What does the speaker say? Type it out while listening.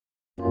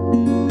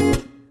Hello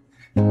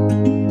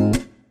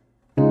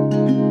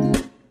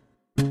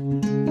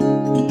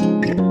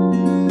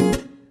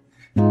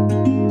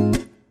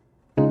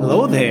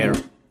there,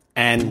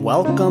 and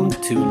welcome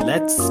to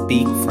Let's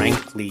Speak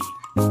Frankly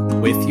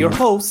with your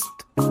host,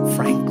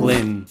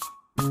 Franklin,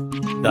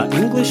 the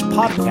English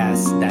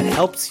podcast that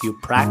helps you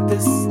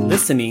practice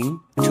listening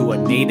to a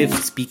native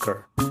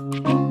speaker.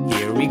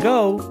 Here we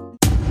go.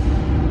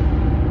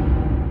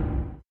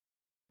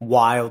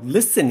 While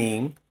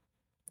listening,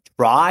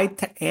 try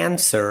to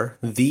answer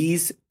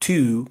these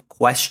two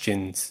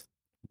questions.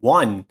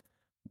 1.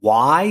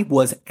 Why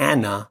was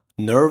Anna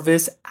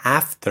nervous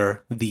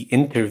after the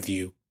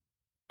interview?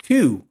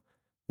 2.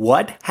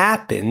 What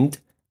happened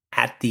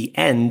at the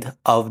end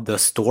of the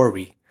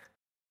story?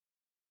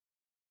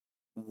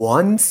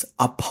 Once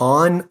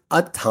upon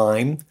a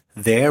time,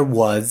 there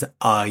was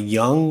a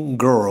young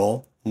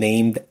girl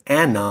named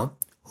Anna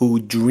who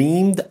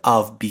dreamed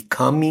of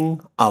becoming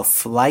a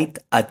flight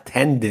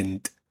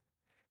attendant.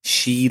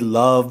 She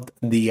loved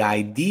the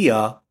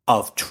idea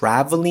of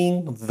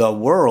traveling the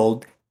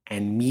world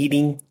and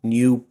meeting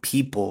new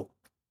people.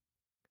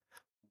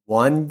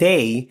 One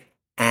day,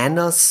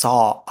 Anna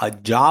saw a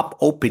job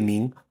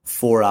opening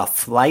for a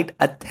flight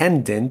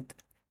attendant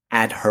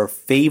at her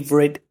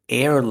favorite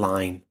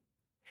airline.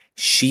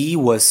 She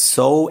was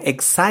so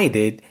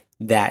excited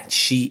that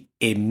she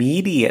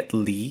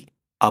immediately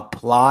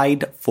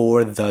applied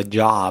for the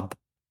job.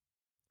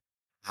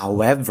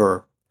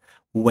 However,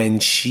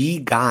 when she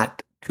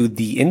got to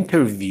the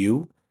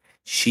interview,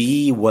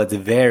 she was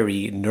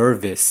very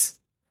nervous.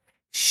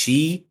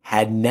 She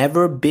had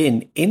never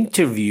been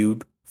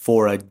interviewed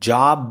for a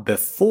job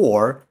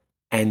before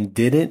and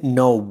didn't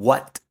know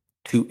what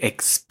to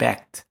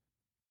expect.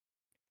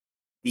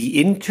 The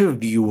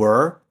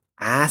interviewer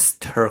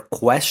asked her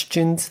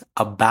questions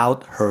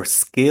about her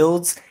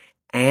skills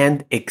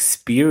and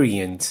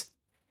experience,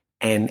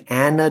 and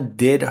Anna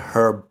did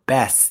her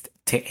best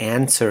to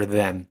answer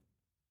them.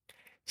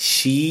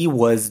 She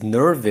was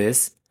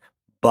nervous,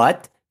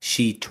 but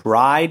she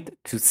tried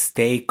to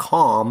stay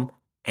calm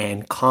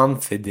and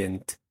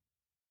confident.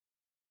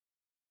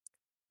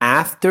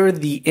 After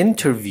the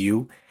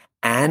interview,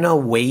 Anna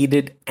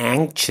waited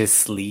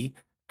anxiously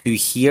to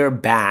hear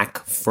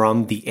back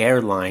from the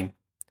airline.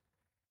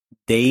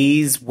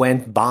 Days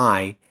went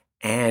by,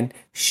 and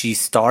she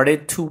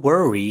started to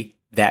worry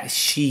that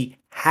she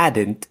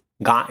hadn't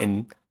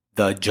gotten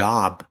the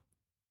job.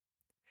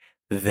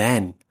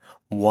 Then,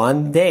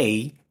 one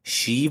day,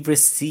 she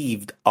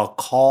received a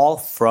call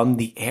from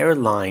the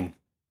airline.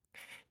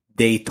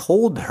 They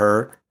told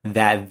her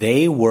that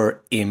they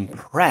were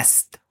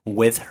impressed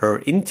with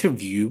her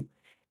interview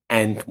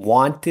and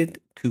wanted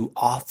to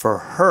offer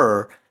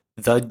her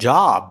the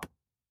job.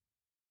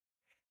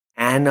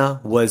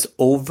 Anna was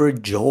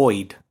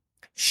overjoyed.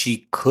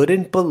 She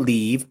couldn't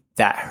believe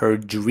that her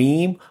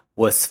dream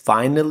was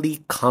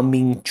finally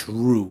coming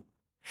true.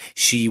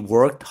 She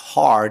worked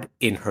hard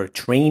in her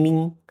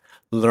training,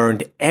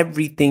 learned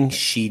everything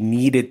she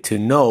needed to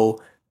know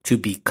to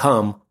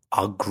become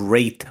a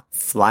great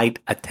flight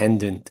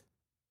attendant.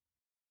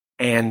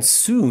 And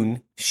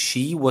soon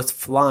she was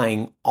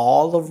flying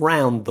all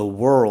around the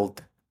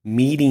world,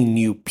 meeting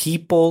new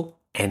people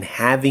and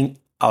having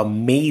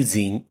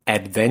amazing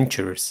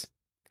adventures.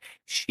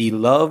 She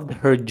loved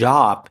her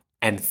job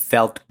and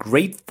felt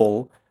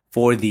grateful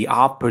for the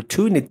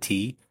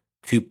opportunity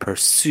to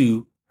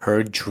pursue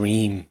her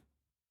dream.